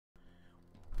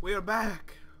We are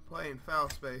back playing Fowl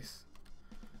Space.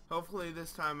 Hopefully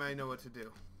this time I know what to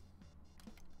do.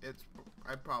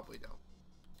 I probably don't.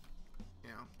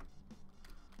 You know.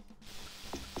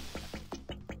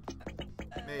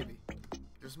 Maybe.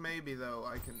 Just maybe though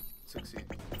I can succeed.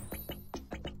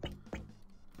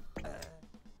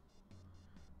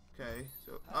 Okay,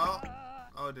 so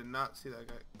I did not see that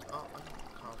guy. Oh, I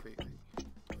got coffee.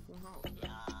 Full health.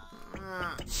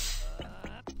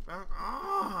 Back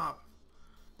off!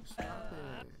 Stop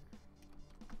it.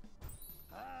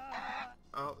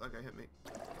 Oh, that guy hit me.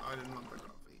 Oh, I didn't want the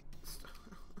coffee.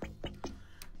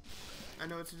 I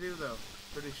know what to do though.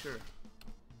 Pretty sure.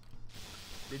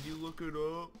 Did you look it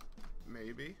up?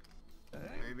 Maybe.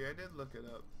 Maybe I did look it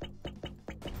up.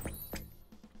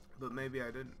 But maybe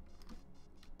I didn't.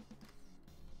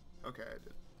 Okay, I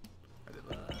did. I did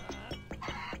look it up.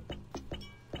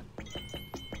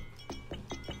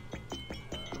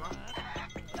 Come on.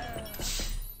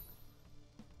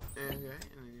 Okay, and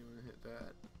then you want to hit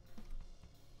that.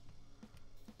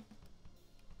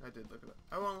 I did look it up.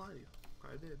 I won't lie to you.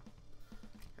 I did.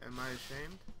 Am I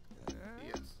ashamed?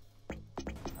 Yes.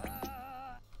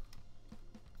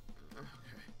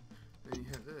 Okay. Then you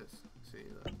hit this. See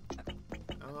that?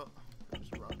 Oh,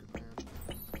 there's a rocket man.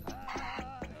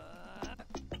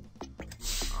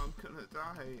 I'm gonna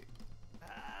die.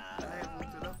 I have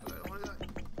looked it up, but I don't want to die.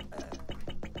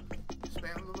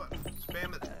 Spam the button. Spam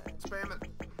it. Spam it.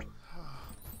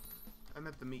 I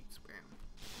meant the meat spam.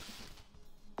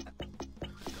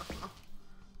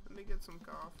 Let me get some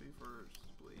coffee first,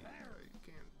 please. I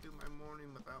can't do my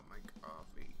morning without my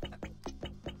coffee.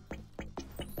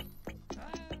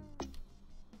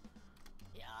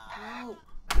 No!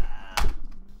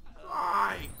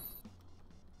 Why?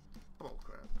 Bull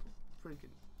crap.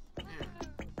 Freaking. Yeah.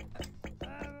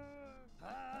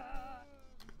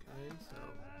 Okay, so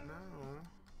now what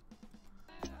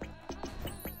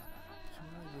you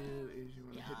want to do is you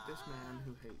want to hit this man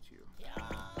who hates you.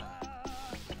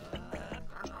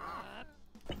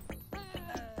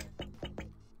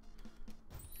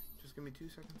 Just give me 2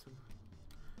 seconds of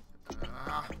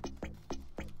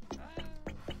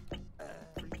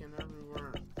freaking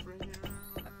everywhere. Freaking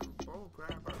everywhere. Oh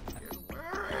crap, get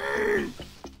away!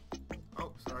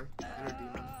 Oh, sorry. Inner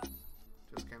demon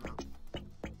just came out.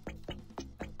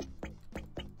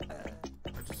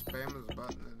 I just spam his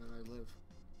button and then I live.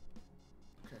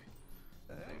 Okay.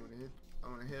 So I'm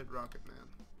gonna hit Rocket Man.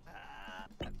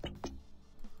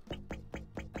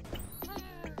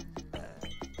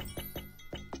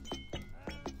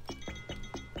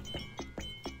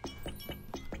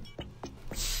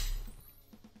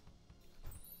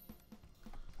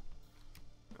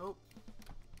 Oh.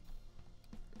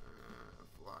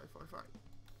 Fly.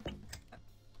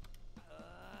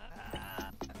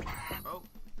 Oh,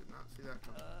 did not see that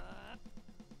coming.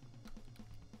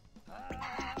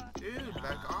 Dude,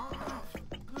 back off!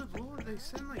 Good lord, they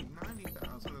send like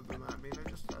 90,000 of them at me and I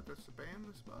just have to spam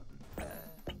this button.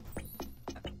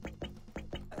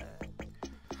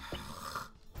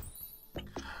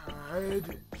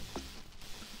 God.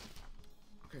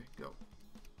 Okay, go.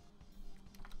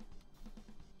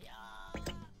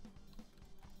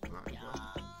 Come on, go.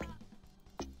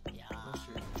 Unless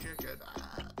you're chicken.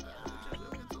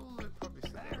 It's all I'd probably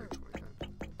said that like 20 times.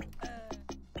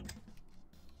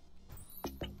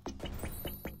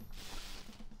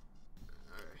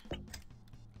 Alright.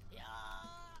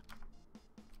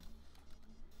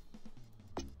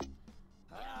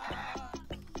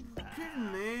 Kidding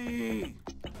me!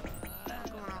 Not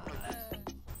going out like this.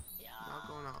 Not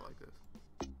going out like this.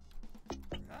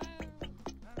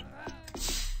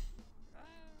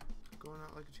 Going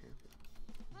out like a champion.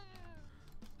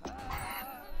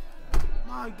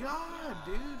 My god,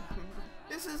 dude.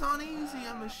 This is uneasy.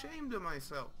 I'm ashamed of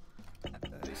myself.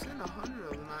 They send 100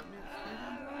 of them at me.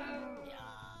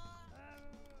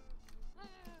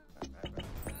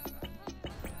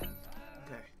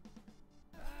 Okay.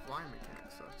 Flying mechanic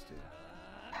sucks too.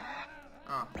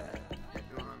 Oh.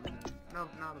 No,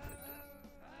 not a big deal.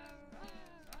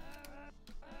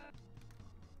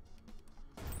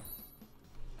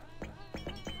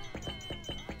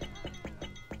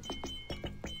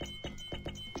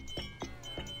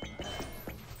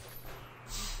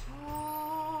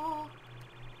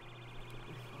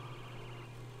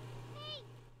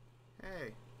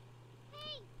 Hey.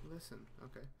 Listen,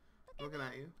 okay. Looking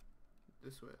at you.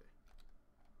 This way.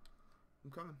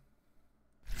 I'm coming.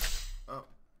 Oh.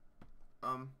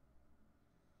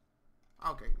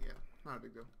 Okay, yeah. Not a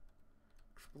big deal.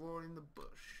 Exploring the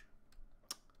bush.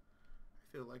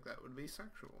 I feel like that would be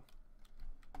sexual.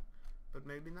 But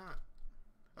maybe not.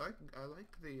 I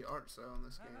like the art style in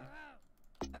this game.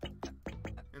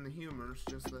 humor, it's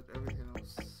just that everything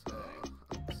else sucks.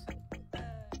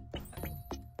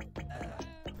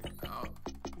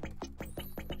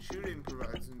 Shooting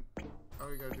provides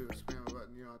all you gotta do is spam a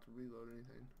button, you don't have to reload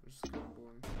anything, which is kind of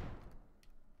boring.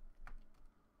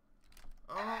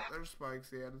 Oh, there's spikes,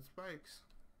 they added spikes.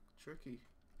 Tricky.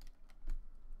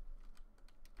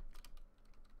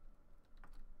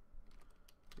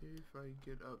 If I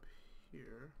get up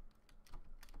here,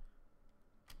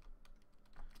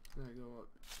 then I go up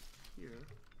here,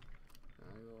 and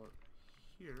I go up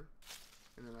here,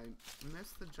 and then I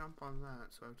missed the jump on that,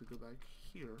 so I have to go back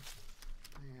here,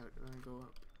 and then I go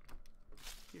up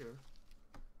here,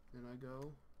 then I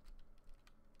go,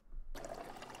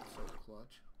 so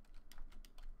clutch.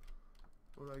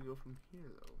 Where do I go from here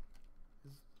though,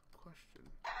 is the question.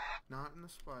 Not in the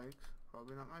spikes,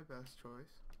 probably not my best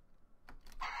choice.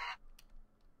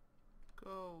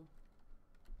 Go.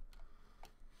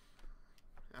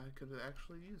 I could have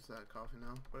actually used that coffee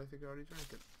now, but I think I already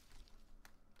drank it.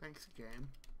 Thanks, game.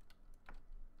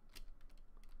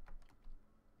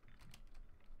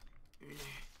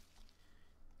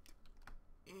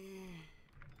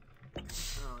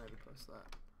 Oh, I had to press that.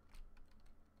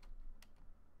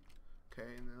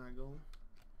 Okay, and then I go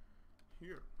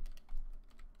here.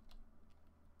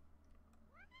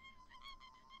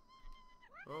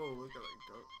 Oh, look at like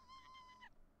dark.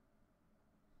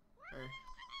 Hey.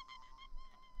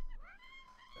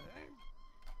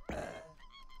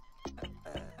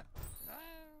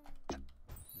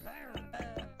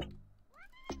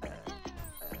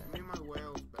 Give me my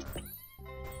whales back.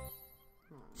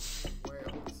 Oh,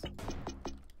 whales. I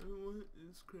don't want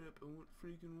this crap, I want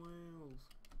freaking whales.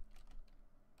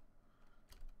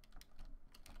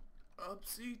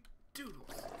 Upsy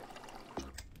doodles.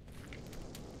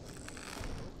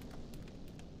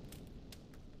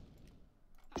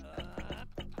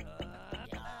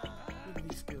 Look at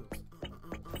these skills.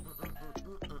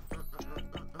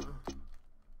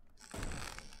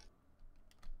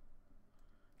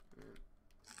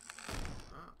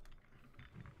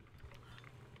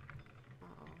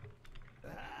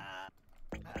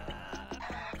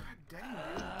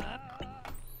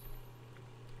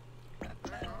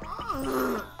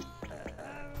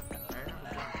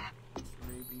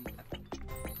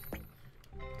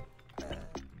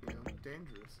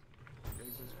 Dangerous.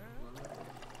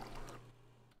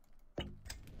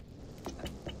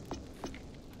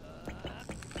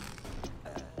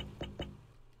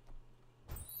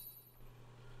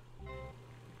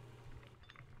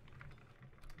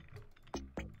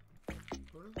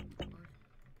 What is it like?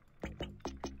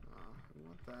 I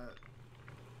want that.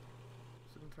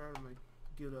 So I'm tired of my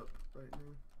get up right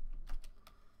now.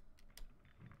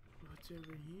 What's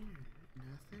over here?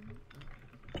 Nothing?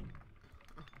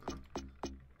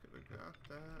 Could've got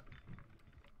that.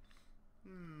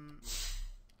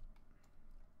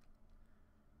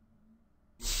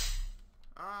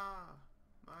 Ah!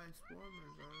 My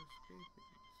swarmers are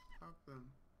escaping. Stop them.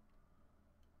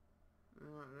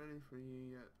 They're not ready for you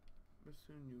yet, but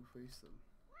soon you'll face them.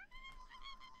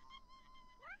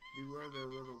 Beware their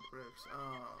little bricks.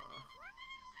 Ah!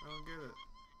 I don't get it.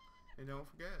 And don't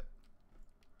forget,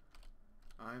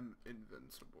 I'm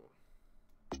invincible.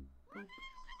 Boop.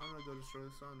 I'm gonna go destroy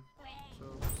the sun. So,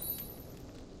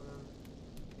 whatever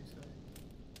you say.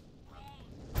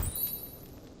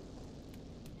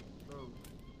 Oh.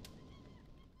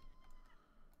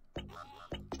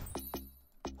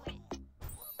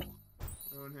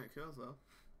 No one hit kills though.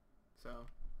 So.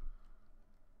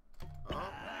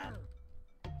 Oh.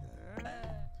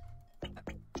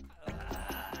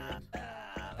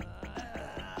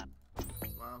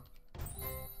 Wow.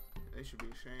 They should be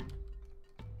ashamed.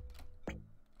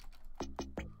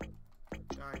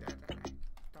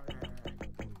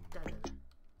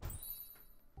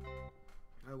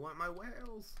 I want my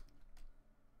whales.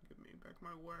 Give me back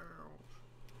my whales.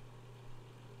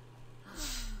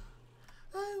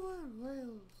 I want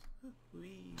whales.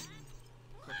 Wee.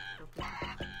 Ow,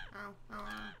 ow, ow,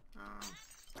 ow.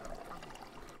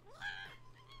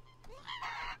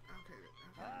 Okay,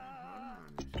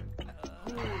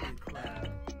 holy crap.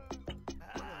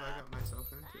 What have I got myself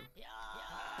into?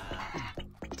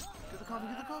 Get the coffee,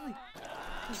 get the coffee!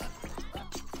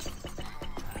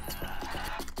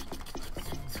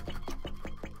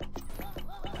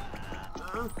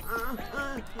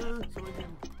 So we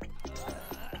can...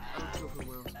 I don't feel for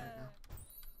whales right now.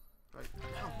 Right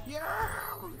now. Yeah!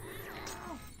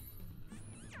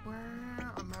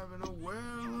 Wow, I'm having a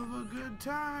whale of a good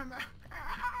time!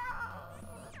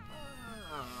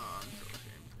 Oh, I'm so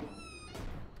ashamed.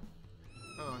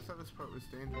 Oh, I thought this part was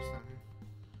dangerous down here.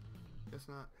 Guess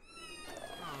not.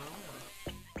 Oh,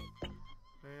 yeah.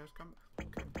 There's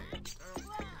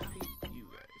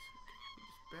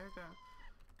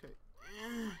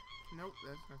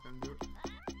Not gonna do it.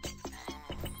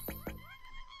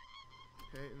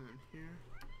 Okay, and then here.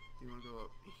 You wanna go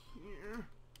up here?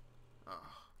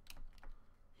 Ah.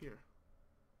 Here.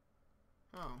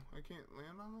 Oh, I can't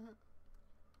land on that?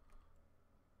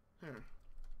 Here.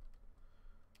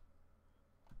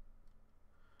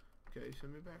 Okay,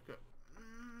 send me back up.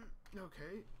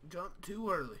 Okay, jump too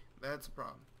early. That's a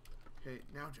problem. Okay,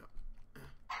 now jump.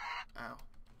 Ow.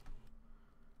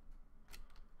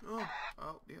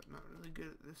 Oh, yep, not really good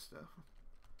at this stuff.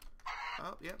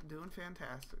 Oh, yep, doing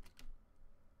fantastic.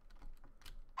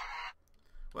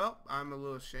 Well, I'm a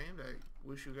little ashamed. I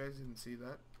wish you guys didn't see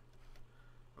that.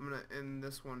 I'm gonna end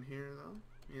this one here, though.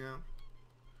 You know,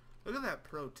 look at that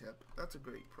pro tip. That's a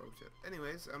great pro tip.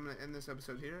 Anyways, I'm gonna end this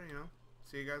episode here. You know,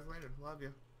 see you guys later. Love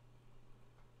you.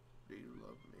 Do you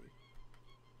love me?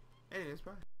 Anyways,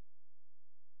 bye.